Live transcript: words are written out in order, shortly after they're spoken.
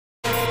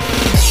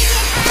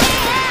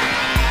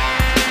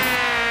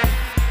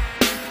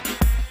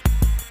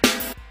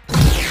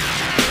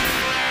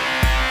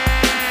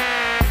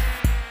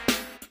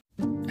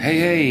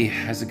Hey,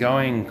 how's it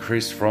going?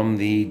 Chris from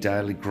the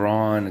Daily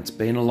Grind. It's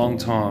been a long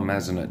time,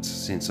 hasn't it,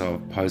 since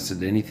I've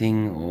posted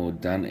anything or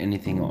done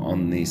anything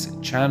on this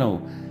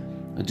channel.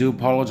 I do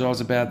apologize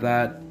about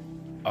that.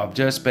 I've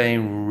just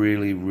been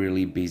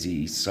really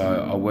busy.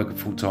 So I work a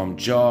full-time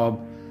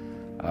job.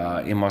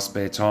 In my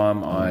spare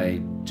time, I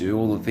do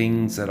all the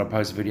things that I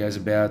post videos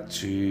about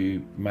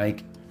to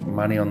make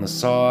money on the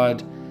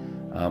side,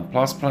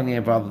 plus plenty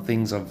of other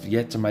things I've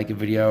yet to make a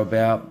video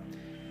about.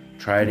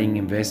 Trading,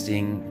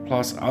 investing,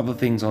 plus other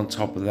things on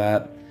top of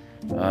that.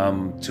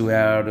 2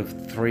 out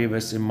of 3 of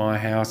us in my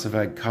house have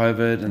had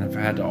COVID and have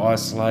had to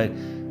isolate.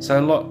 So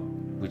a lot,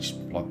 which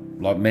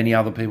like many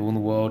other people in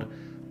the world,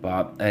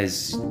 but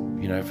as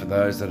you know, for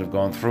those that have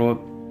gone through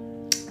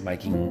it,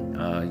 making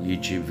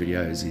YouTube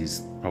videos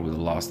is probably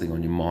the last thing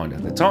on your mind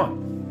at the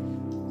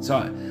time. So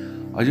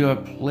I do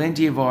have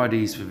plenty of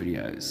ideas for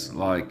videos.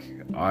 Like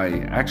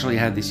I actually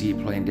had this year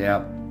planned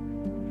out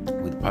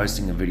with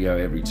posting a video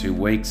every 2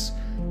 weeks.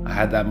 I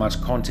had that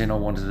much content I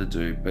wanted to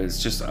do, but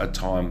it's just a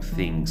time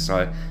thing.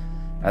 So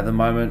at the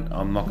moment,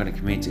 I'm not going to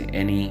commit to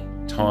any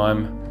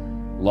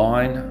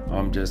timeline.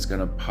 I'm just going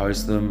to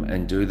post them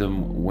and do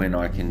them when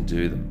I can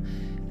do them.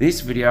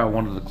 This video, I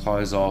wanted to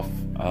close off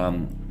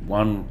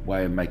one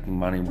way of making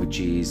money,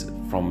 which is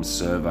from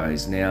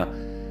surveys. Now,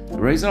 the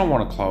reason I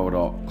want to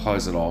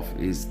close it off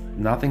is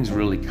nothing's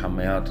really come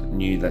out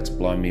new that's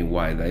blown me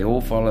away. They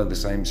all follow the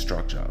same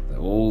structure. They're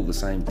all the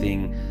same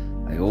thing.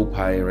 They all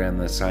pay around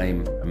the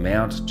same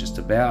amount, just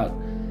about,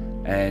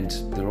 and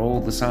they're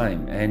all the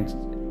same.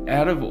 And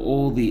out of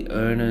all the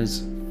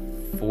earners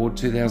for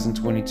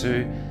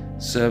 2022,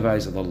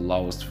 surveys are the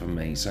lowest for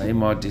me. So in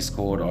my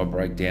Discord, I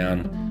break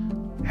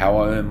down how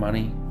I earn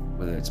money,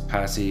 whether it's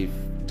passive,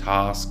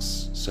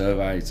 tasks,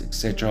 surveys,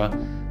 etc.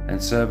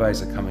 And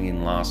surveys are coming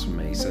in last for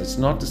me. So it's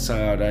not to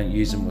say I don't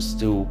use them or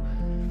still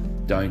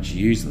don't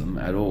use them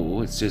at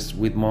all. It's just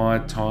with my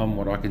time,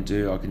 what I can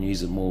do, I can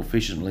use it more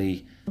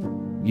efficiently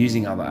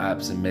using other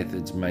apps and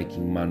methods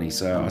making money.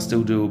 So I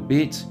still do a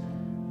bit,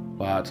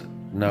 but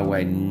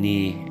nowhere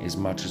near as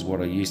much as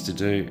what I used to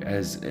do,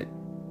 as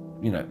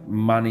you know,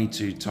 money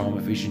to time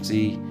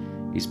efficiency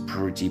is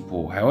pretty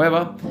poor.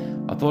 However,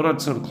 I thought I'd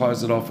sort of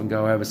close it off and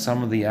go over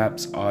some of the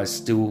apps I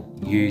still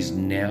use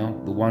now,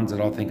 the ones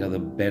that I think are the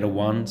better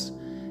ones.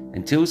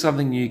 Until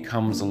something new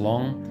comes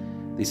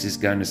along, this is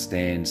going to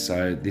stand.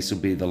 So this will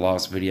be the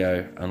last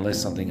video unless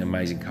something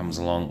amazing comes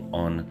along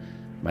on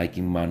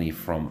making money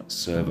from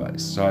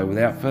surveys. So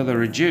without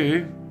further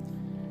ado,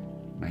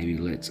 maybe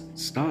let's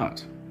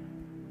start.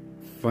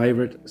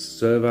 Favorite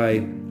survey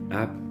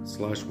app /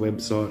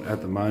 website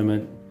at the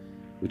moment,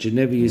 which it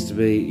never used to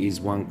be,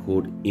 is one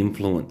called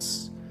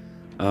Influence.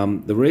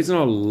 The reason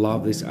I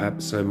love this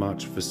app so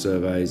much for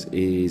surveys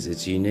is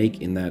it's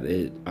unique in that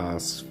it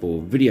asks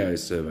for video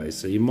surveys.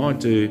 So you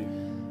might do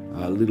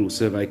little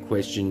survey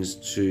questions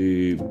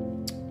to,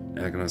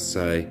 how can I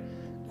say,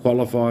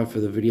 qualify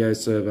for the video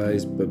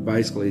surveys, but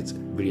basically it's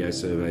video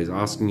surveys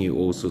asking you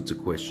all sorts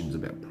of questions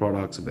about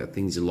products, about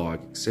things you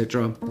like,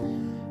 etc.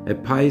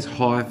 It pays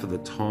high for the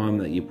time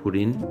that you put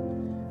in.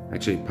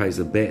 Actually, it pays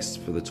the best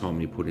for the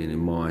time you put in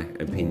my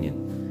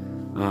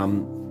opinion.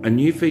 A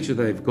new feature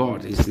they've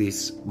got is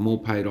this more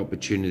paid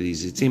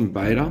opportunities. It's in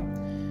beta,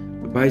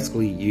 but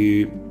basically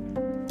you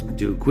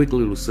do a quick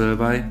little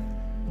survey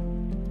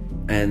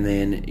and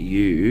then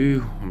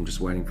I'm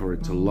just waiting for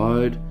it to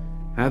load,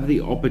 have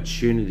the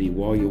opportunity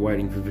while you're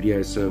waiting for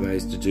video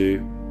surveys to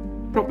do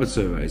proper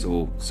surveys,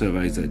 or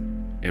surveys that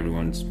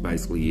everyone's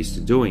basically used to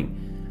doing.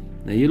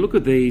 Now you look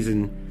at these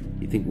and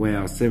you think,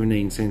 wow,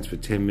 17 cents for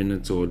 10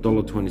 minutes or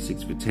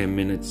 $1.26 for 10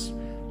 minutes.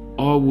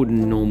 I wouldn't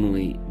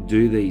normally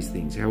do these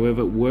things.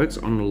 However, it works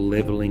on a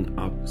leveling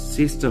up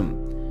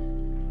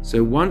system.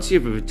 So once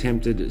you've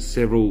attempted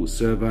several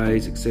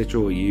surveys, etc.,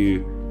 or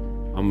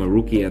I'm a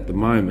rookie at the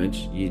moment,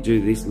 you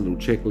do this little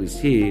checklist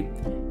here,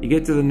 you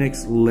get to the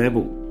next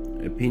level.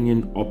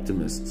 Opinion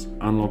optimists,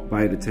 unlock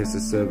beta tester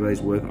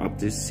surveys worth up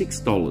to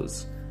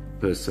 $6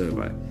 per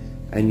survey,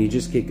 and you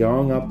just keep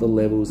going up the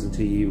levels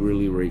until you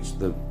really reach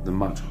the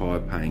much higher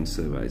paying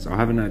surveys. I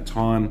haven't had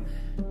time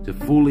to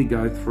fully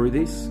go through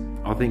this.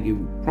 I think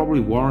it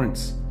probably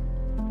warrants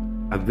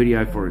a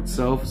video for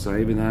itself. So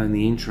even though in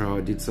the intro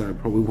I did say I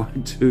probably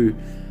won't do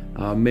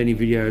many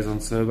videos on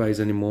surveys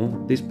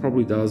anymore, this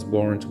probably does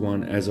warrant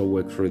one as I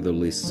work through the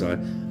list. So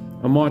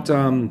I might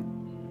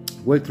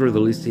work through the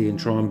list here and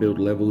try and build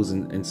levels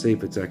and see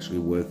if it's actually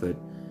worth it.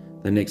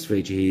 The next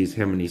feature here is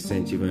how many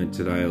cents you've earned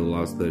today or the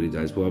last 30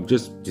 days. Well, I've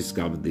just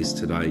discovered this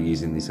today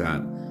using this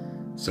app,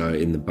 so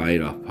in the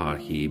beta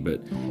part here.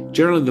 But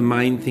generally the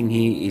main thing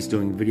here is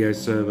doing video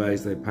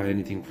surveys. They pay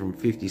anything from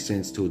 50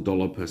 cents to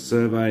 $1 per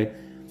survey.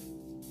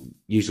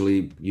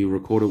 Usually you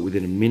record it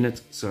within a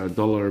minute, so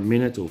 $1 a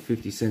minute or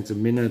 50 cents a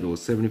minute or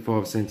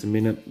 75 cents a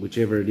minute,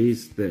 whichever it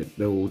is.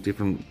 They're all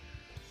different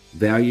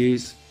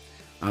values.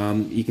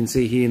 You can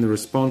see here in the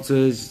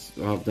responses,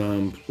 I've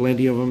done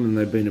plenty of them and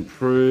they've been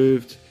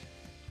approved.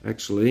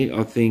 Actually,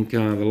 I think the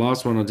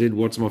last one I did,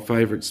 what's my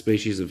favorite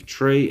species of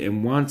tree?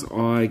 And once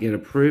I get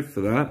approved for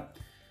that,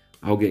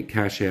 I'll get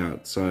cash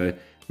out. So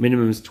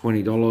Minimum is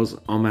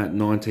 $20. I'm at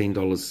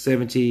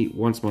 $19.70.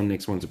 Once my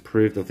next one's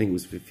approved, I think it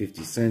was for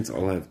 50 cents,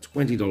 I'll have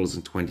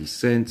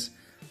 $20.20.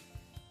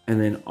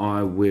 And then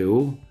I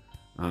will,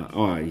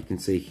 you can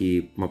see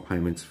here my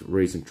payments for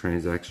recent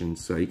transactions.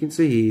 So you can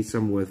see here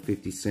some worth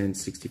 50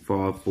 cents,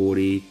 65,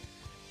 40,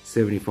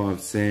 75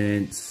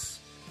 cents.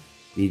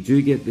 You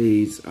do get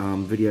these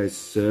video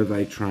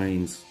survey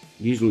trains,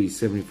 usually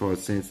 75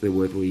 cents they're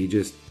worth, where you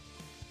just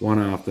one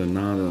after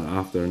another,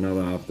 after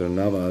another, after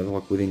another.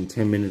 Like within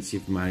 10 minutes,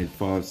 you've made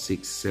 $5,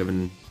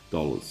 $6,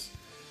 $7.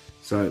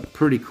 So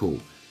pretty cool.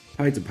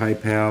 Paid to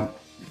PayPal.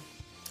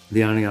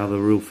 The only other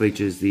real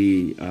feature is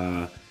the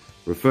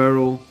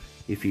referral.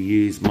 If you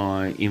use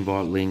my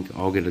invite link,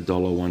 I'll get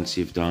 $1 once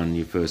you've done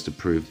your first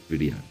approved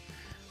video.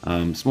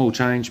 Small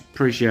change.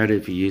 Appreciate it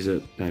if you use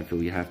it. Don't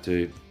feel you have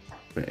to.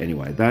 But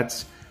anyway,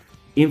 that's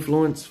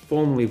Influence,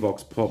 formerly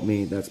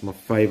Qmee. That's my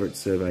favorite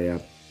survey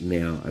app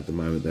now at the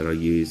moment that I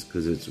use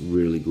because it's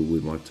really good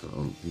with my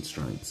time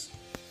constraints.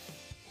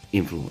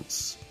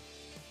 Influence,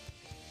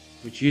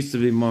 which used to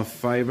be my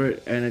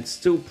favorite, and it's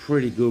still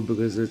pretty good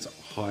because it's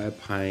higher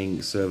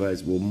paying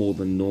surveys, well, more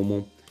than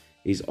normal,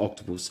 is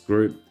Octopus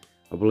Group.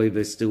 I believe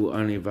they're still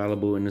only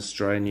available in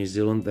Australia and New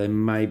Zealand. They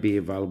may be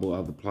available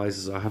other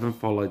places. I haven't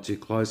followed too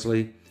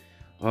closely.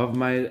 I've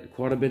made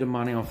quite a bit of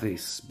money off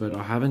this, but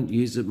I haven't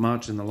used it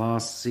much in the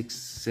last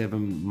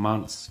 6-7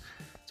 months.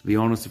 To be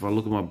honest, if I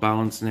look at my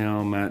balance now,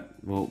 I'm at,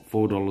 well,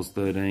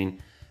 $4.13.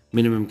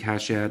 Minimum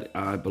cash out,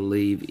 I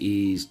believe,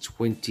 is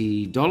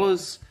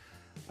 $20.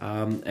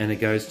 And it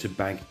goes to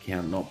bank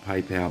account, not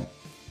PayPal.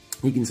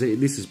 You can see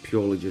this is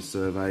purely just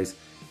surveys.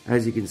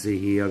 As you can see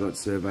here, I've got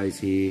surveys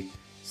here.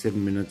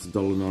 7 minutes,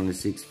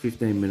 $1.96.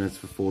 15 minutes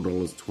for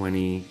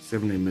 $4.20.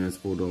 17 minutes,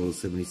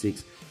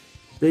 $4.76.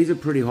 These are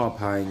pretty high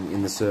paying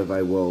in the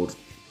survey world.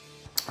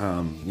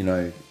 You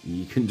know,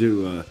 you can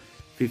do a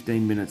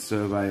 15-minute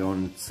survey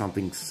on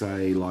something,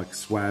 say, like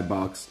Swag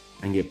Bucks,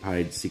 and get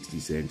paid 60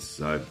 cents.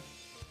 So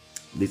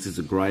this is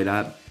a great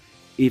app.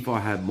 If I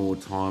had more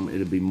time,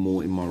 it'll be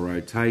more in my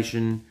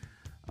rotation.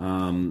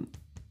 You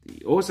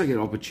also get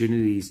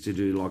opportunities to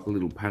do like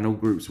little panel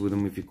groups with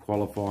them if you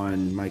qualify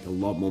and make a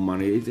lot more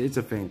money. It's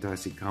a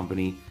fantastic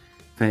company,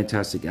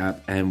 fantastic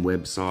app and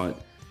website.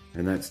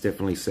 And that's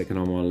definitely second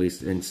on my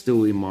list and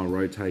still in my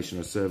rotation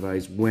of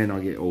surveys when I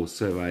get, or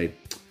survey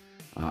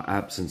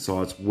apps and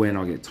sites when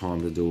I get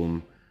time to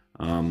do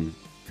them.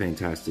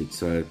 Fantastic.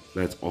 So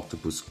that's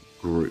Octopus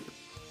Group.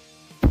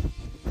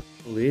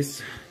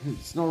 This,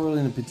 it's not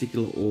really in a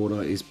particular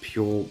order, is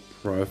Pure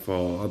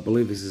Profile. I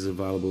believe this is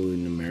available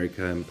in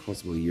America and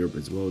possibly Europe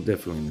as well,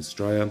 definitely in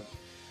Australia.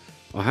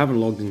 I haven't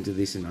logged into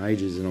this in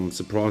ages and I'm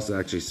surprised to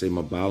actually see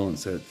my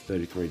balance at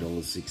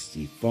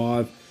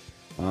 $33.65.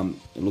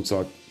 It looks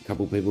like a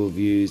couple of people have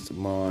used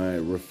my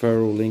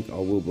referral link. I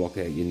will block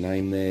out your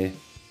name there,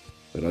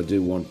 but I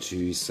do want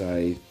to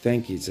say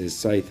thank you. It says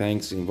say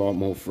thanks, invite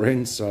more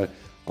friends. So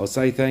I'll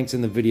say thanks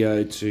in the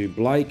video to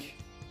Blake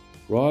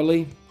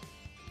Riley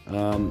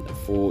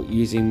for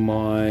using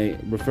my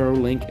referral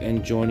link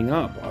and joining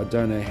up. I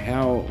don't know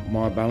how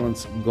my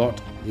balance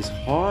got this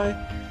high.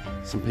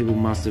 Some people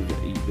must have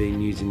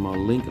been using my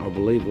link. I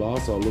believe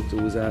last I looked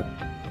it was at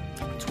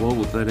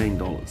 $12 or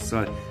 $13.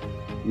 So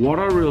what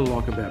I really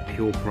like about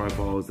Pure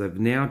Profile is they've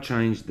now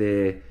changed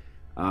their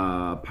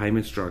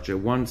payment structure. At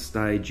one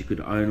stage you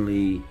could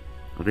only,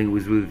 I think it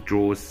was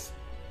withdraw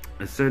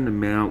a certain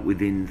amount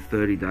within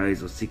 30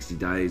 days or 60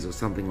 days or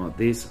something like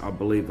this. I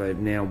believe they've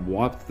now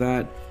wiped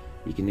that.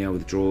 You can now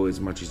withdraw as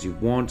much as you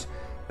want.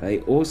 They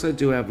also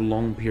do have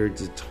long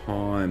periods of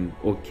time,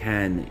 or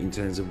can, in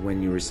terms of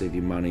when you receive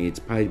your money. It's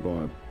paid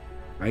by a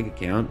bank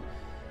account.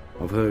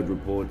 I've heard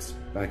reports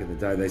back in the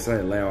day, they say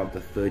allow up to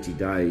 30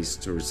 days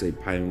to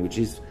receive payment, which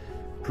is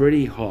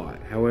pretty high.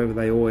 However,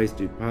 they always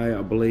do pay.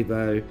 I believe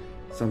though,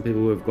 some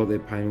people have got their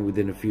payment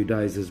within a few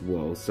days as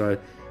well. So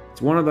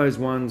it's one of those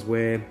ones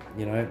where,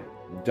 you know,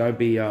 don't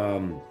be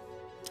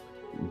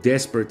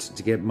desperate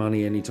to get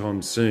money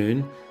anytime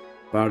soon,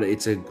 but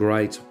it's a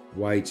great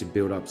way to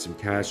build up some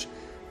cash.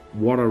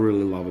 What I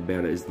really love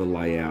about it is the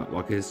layout.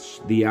 Like,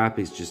 the app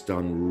is just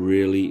done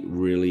really,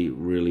 really,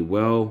 really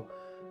well.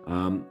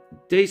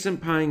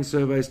 Decent paying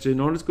surveys too,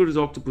 not as good as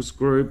Octopus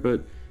Group,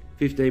 but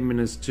 15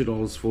 minutes,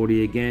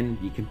 $2.40 again.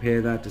 You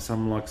compare that to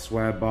something like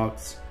Swag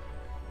Bucks,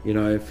 you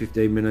know,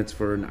 15 minutes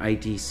for an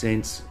 80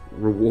 cents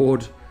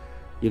reward.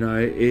 You know,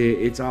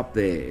 it's up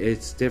there.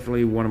 It's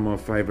definitely one of my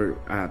favorite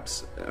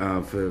apps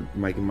for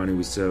making money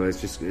with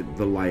surveys. Just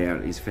the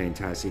layout is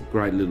fantastic.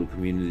 Great little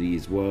community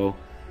as well.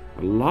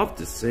 I'd love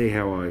to see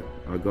how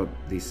I got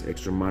this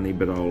extra money,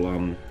 but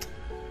I'll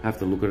have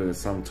to look at it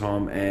some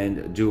time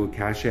and do a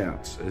cash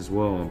out as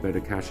well, a better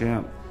cash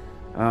out.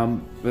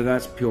 But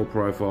that's Pure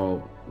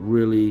Profile.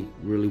 Really,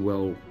 really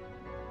well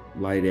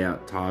laid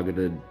out,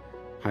 targeted,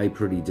 pay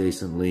pretty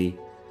decently.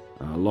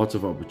 Lots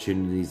of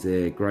opportunities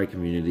there, great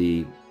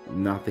community.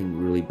 Nothing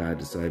really bad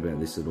to say about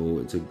this at all.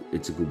 It's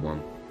a good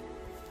one.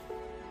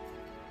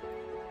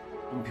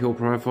 Pure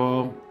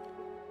Profile,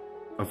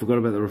 I forgot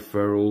about the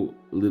referral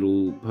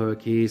little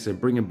perk here. So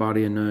bring a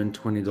buddy and earn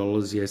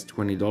 $20. Yes,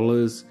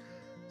 $20.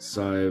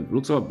 So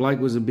looks like Blake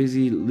was a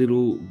busy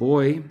little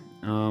boy,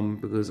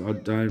 because I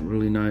don't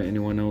really know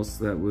anyone else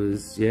that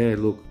was. Yeah,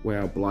 look,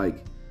 wow, Blake,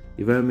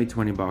 you've earned me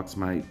 20 bucks,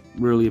 mate.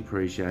 Really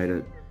appreciate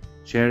it.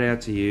 Shout out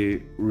to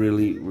you.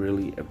 Really,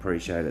 really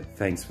appreciate it.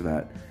 Thanks for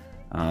that.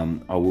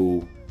 I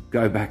will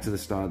go back to the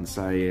start and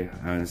say,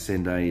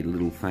 send a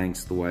little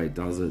thanks the way it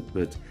does it.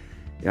 But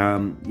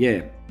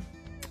yeah,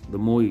 the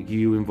more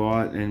you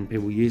invite and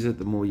people use it,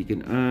 the more you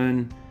can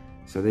earn.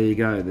 So there you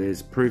go.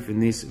 There's proof in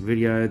this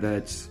video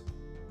that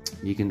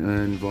you can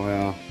earn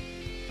via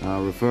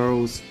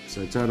referrals.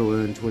 So total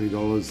earn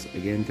 $20.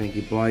 Again, thank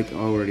you, Blake. I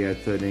already had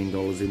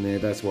 $13 in there.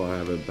 That's why I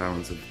have a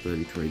balance of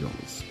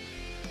 $33.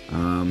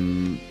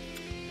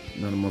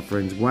 None of my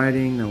friends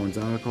waiting. No one's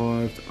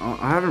archived.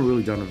 I haven't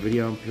really done a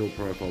video on Pure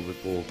Profile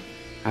before.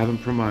 Haven't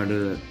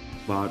promoted it,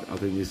 but I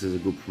think this is a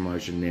good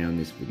promotion now in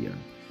this video.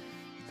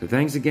 So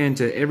thanks again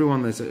to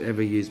everyone that's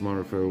ever used my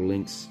referral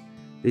links.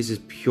 This is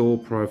Pure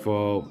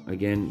Profile.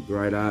 Again,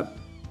 great app.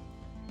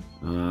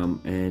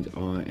 And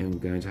I am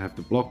going to have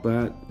to block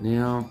that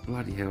now.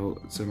 Bloody hell,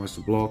 it's so much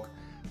to block.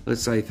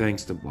 Let's say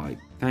thanks to Blake.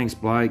 Thanks,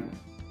 Blake.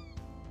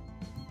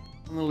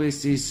 On the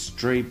list is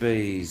Street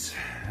Bees,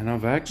 and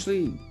I've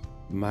actually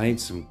made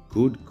some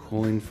good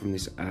coin from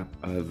this app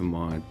over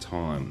my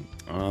time.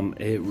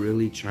 It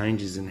really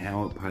changes in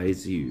how it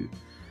pays you.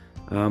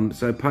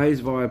 So it pays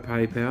via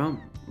PayPal.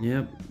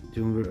 Yep,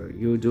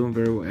 you're doing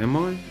very well. Am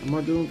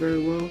I doing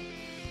very well?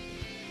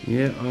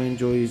 Yeah, I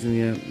enjoy using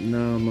the app.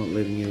 No, I'm not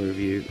letting you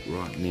review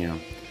right now.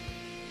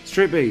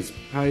 Street Bees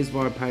pays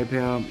via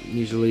PayPal.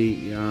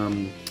 Usually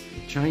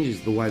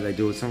changes the way they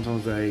do it.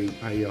 Sometimes they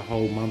pay you a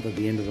whole month at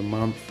the end of the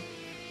month.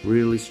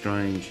 Really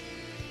strange.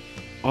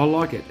 I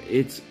like it.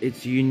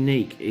 It's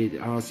unique. It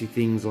asks you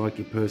things like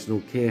your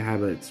personal care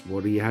habits.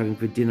 What are you having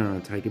for dinner?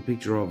 Take a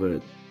picture of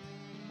it.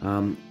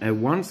 At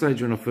one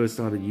stage when I first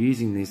started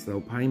using this,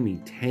 they'll pay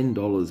me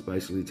 $10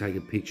 basically to take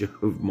a picture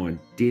of my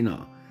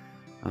dinner.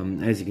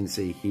 As you can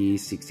see here,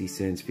 60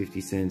 cents,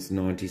 50 cents,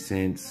 90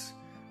 cents.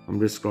 I'm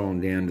just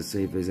scrolling down to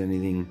see if there's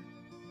anything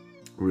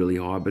really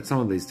high, but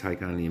some of these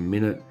take only a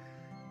minute.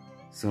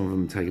 Some of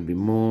them take a bit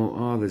more.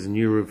 Oh, there's a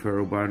new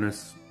referral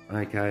bonus.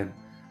 Okay,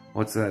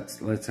 what's that?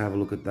 Let's have a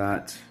look at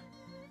that.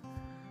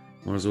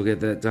 Might as well get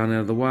that done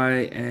out of the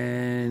way,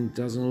 and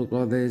doesn't look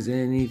like there's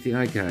anything.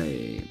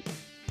 Okay,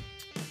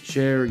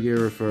 share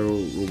your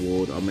referral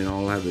reward. I mean,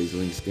 I'll have these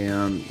links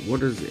down. What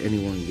does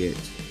anyone get?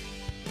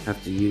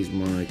 Have to use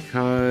my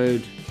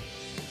code.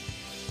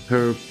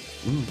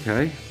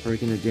 Okay,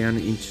 breaking it down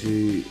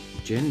into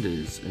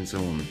genders and so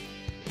on.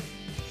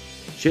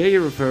 Share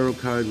your referral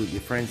code with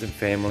your friends and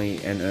family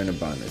and earn a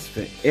bonus.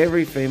 For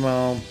every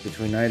female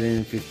between 18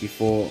 and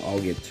 54,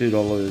 I'll get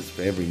 $2.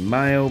 For every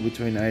male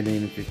between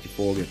 18 and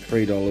 54, I'll get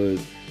 $3.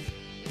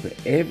 For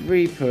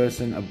every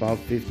person above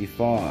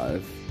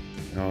 55,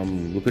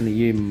 I'm looking at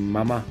you,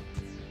 mama,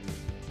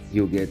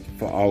 I'll get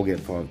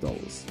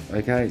 $5.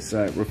 Okay,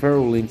 so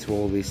referral link to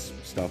all this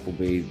stuff will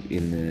be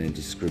in the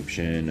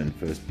description and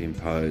first pin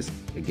post.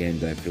 Again,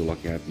 don't feel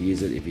like you have to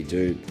use it. If you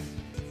do,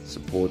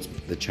 supports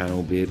the channel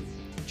a bit.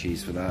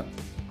 Cheers for that.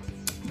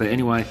 But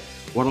anyway,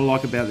 what I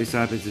like about this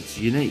app is it's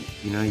unique.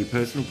 You know, your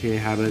personal care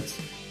habits,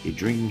 your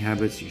drinking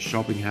habits, your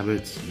shopping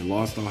habits, your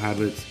lifestyle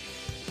habits,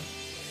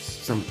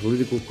 some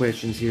political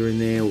questions here and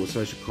there, or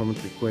social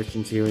commentary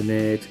questions here and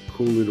there. It's a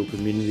cool little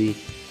community.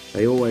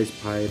 They always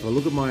pay. If I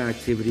look at my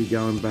activity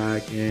going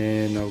back,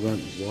 and I've got,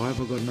 why have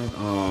I got no?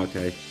 Oh,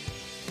 okay.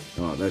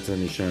 Oh, that's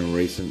only shown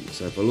recent.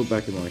 So if I look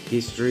back at my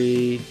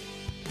history,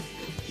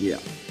 yeah.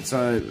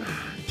 So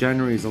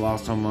January is the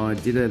last time I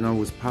did it, and I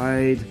was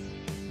paid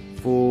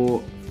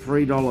for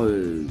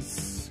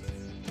 $3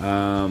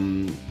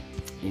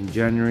 in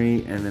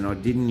January, and then I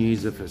didn't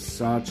use it for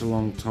such a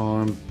long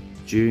time.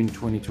 June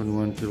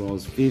 2021,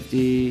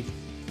 $2.50.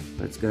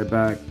 Let's go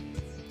back.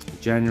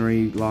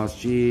 January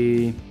last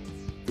year,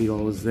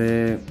 $3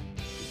 there.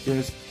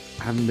 Just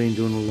haven't been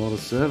doing a lot of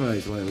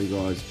surveys lately,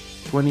 guys.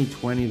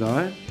 2020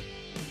 though,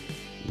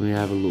 we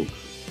have a look.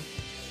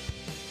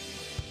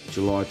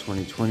 July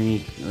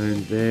 2020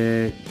 earned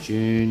there.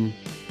 June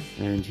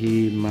earned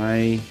here.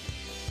 May,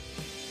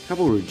 a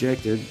couple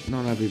rejected,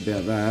 not happy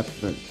about that,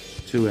 but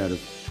 2 out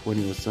of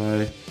 20 or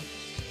so.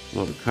 A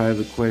lot of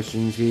COVID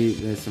questions here.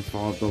 There's some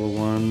 $5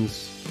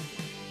 ones,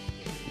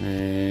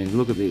 and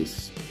look at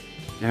this.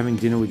 Having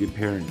dinner with your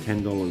parent,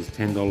 $10, $10,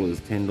 $10,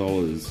 $10,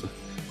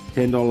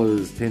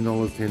 $10,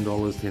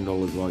 $10,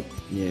 $10. Like,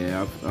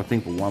 yeah, I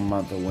think for 1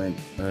 month I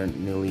earned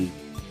nearly,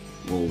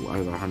 well,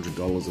 over $100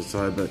 or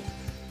so. But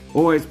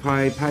always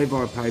pay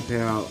by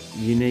PayPal.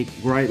 Unique,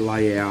 great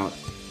layout,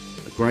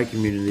 a great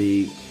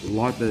community.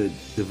 Like the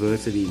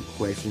diversity in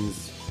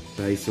questions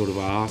they sort of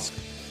ask.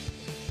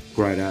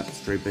 Great app.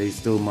 Street Bees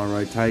still in my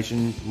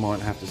rotation. Might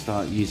have to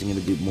start using it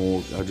a bit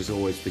more. I just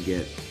always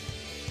forget.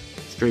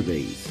 Street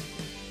Bees.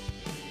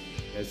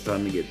 It's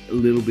starting to get a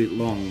little bit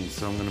long,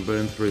 so I'm going to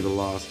burn through the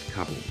last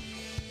couple.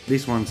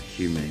 This one's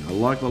Qmee. I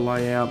like the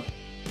layout.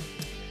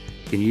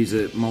 can use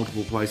it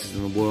multiple places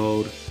in the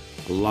world.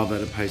 I love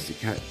that it pays to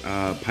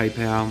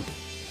PayPal,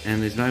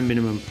 and there's no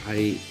minimum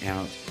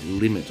payout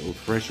limit or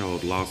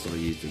threshold last I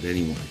used it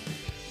anyway.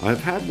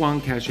 I've had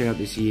one cash out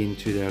this year in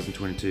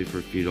 2022 for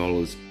a few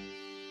dollars.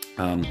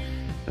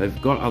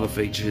 They've got other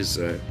features,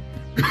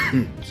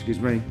 excuse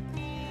me.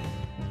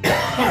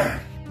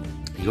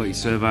 You got your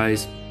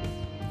surveys,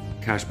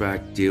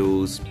 cashback,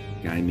 deals,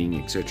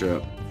 gaming,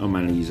 etc. I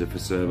mainly use it for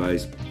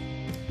surveys.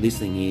 This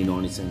thing here,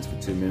 90 cents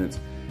for 2 minutes.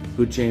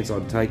 Good chance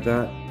I'd take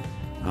that.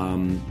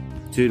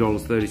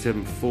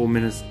 $2.37 for 4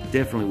 minutes,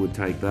 definitely would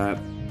take that.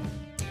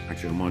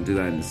 Actually, I might do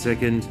that in a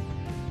second.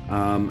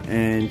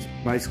 And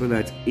basically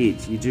that's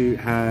it. You do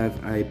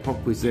have a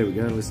pop quiz. There we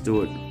go, let's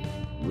do it.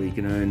 Where you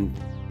can earn,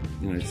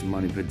 you know, some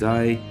money per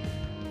day.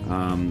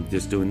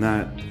 Just doing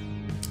that,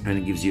 and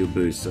it gives you a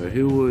boost. So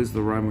who was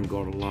the Roman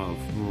god of love?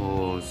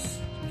 Oh,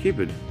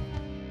 Cupid.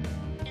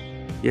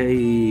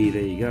 Yay,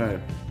 there you go.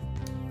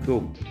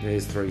 Cool,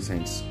 there's 3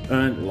 cents.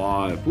 Earned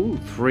live, ooh,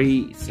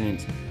 3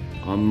 cents.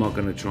 I'm not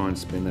gonna try and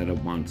spend that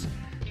at once.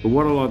 But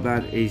what I like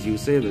that is you'll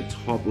see at the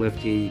top left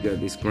here, you got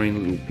this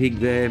green little pig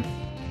there.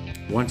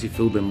 Once you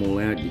fill them all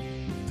out, it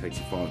takes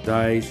you 5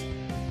 days. You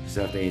just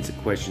have to answer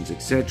questions,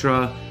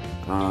 etc.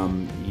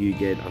 You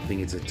get, I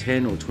think it's a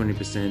 10 or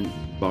 20%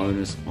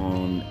 bonus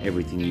on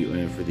everything you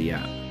earn for the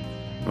app.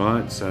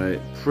 Right, so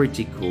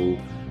pretty cool.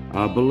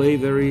 I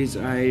believe there is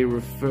a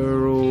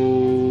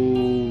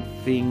referral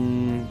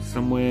thing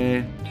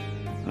somewhere,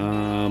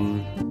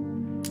 and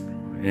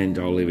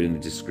I'll leave it in the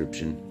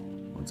description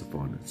once I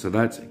find it. So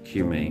that's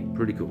Qmee,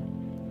 pretty cool.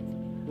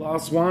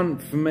 Last one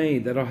for me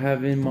that I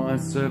have in my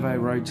survey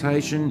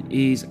rotation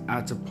is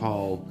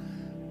Attapoll.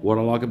 What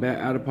I like about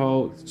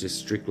Attapoll, it's just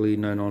strictly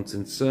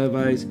no-nonsense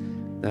surveys.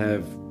 They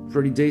have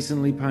pretty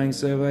decently paying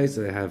surveys.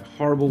 They have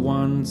horrible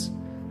ones.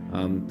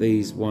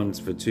 These ones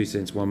for 2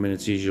 cents 1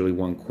 minute, usually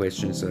one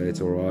question, so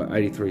it's alright.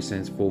 83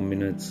 cents 4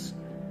 minutes,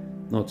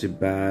 not too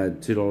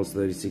bad.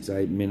 $2.36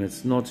 8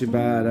 minutes, not too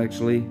bad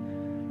actually.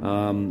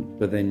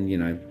 But then, you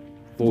know,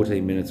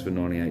 14 minutes for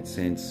 98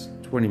 cents,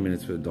 20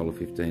 minutes for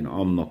 $1.15.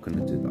 I'm not going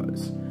to do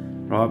those,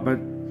 right? But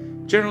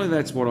generally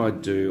that's what I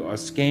do. I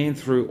scan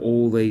through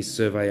all these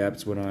survey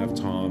apps when I have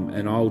time,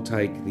 and I'll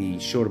take the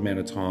short amount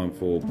of time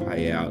for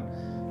payout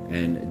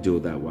and do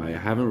it that way. I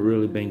haven't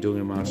really been doing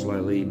it much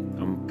lately.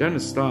 I'm going to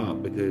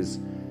start because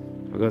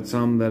I've got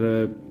some that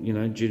are, you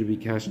know, due to be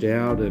cashed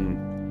out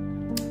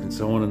and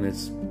so on, and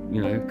it's,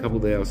 you know, a couple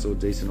there I saw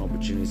decent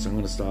opportunities, so I'm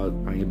going to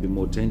start paying a bit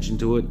more attention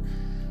to it.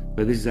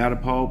 But this is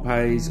Attapoll,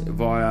 pays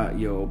via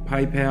your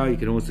PayPal. You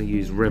can also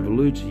use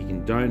Revolut. You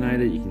can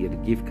donate it. You can get a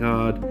gift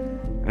card,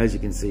 as you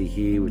can see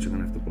here, which I'm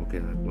gonna have to block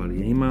out that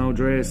bloody email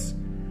address.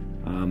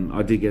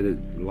 I did get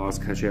it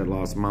last cash out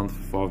last month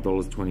for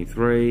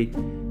 $5.23.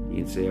 You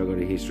can see I got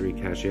a history of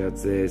cash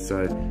outs there,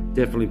 so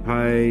definitely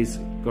pays.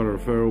 Got a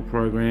referral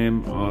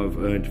program. I've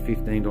earned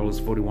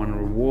 $15.41 in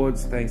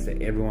rewards thanks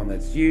to everyone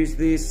that's used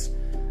this.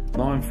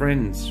 9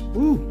 friends.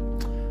 Woo!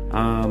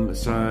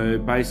 So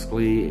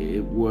basically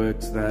it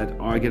works that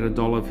I get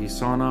 $1 if you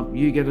sign up,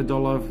 you get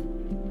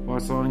 $1 by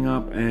signing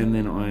up, and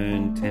then I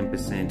earn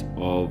 10%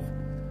 of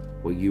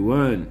what you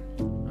earn,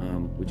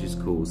 which is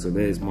cool. So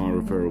there's my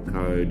referral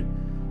code,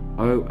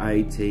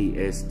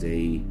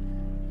 OATSD,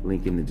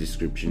 link in the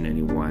description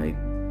anyway.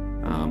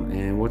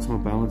 And what's my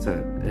balance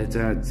at? It's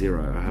at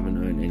 0. I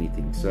haven't earned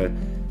anything. So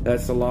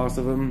that's the last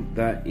of them.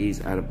 That is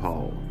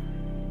Attapoll.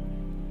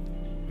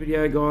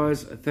 Video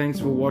guys, thanks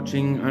for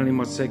watching. Only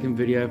my second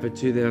video for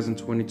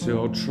 2022.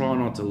 I'll try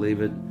not to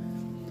leave it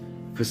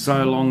for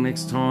so long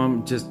next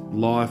time. Just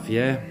life,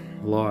 yeah,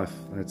 life,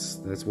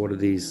 that's what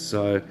it is.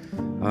 So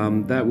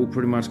that will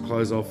pretty much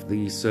close off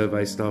the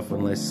survey stuff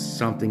unless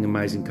something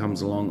amazing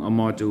comes along. I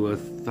might do a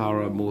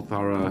more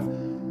thorough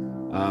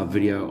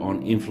video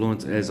on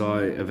influence as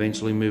I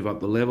eventually move up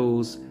the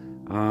levels.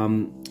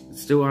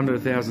 Still under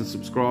 1,000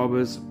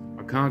 subscribers.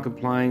 I can't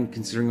complain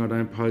considering I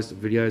don't post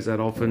videos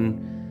that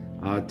often.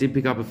 Did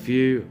pick up a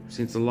few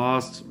since the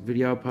last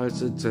video I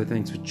posted, so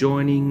thanks for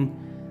joining.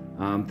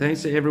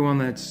 Thanks to everyone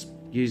that's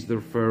used the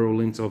referral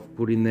links I've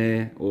put in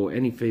there, or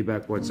any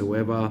feedback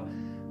whatsoever.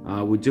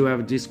 We do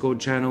have a Discord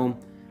channel.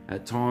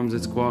 At times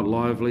it's quite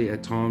lively,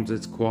 at times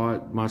it's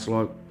quite much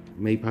like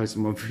me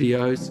posting my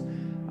videos.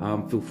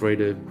 Feel free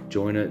to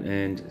join it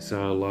and say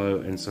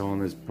hello and so on.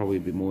 There's probably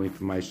a bit more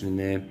information in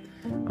there.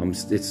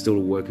 It's still a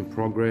work in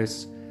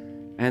progress.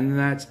 And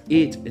that's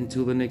it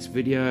until the next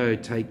video.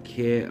 Take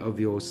care of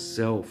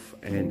yourself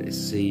and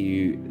see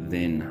you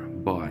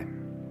then. Bye.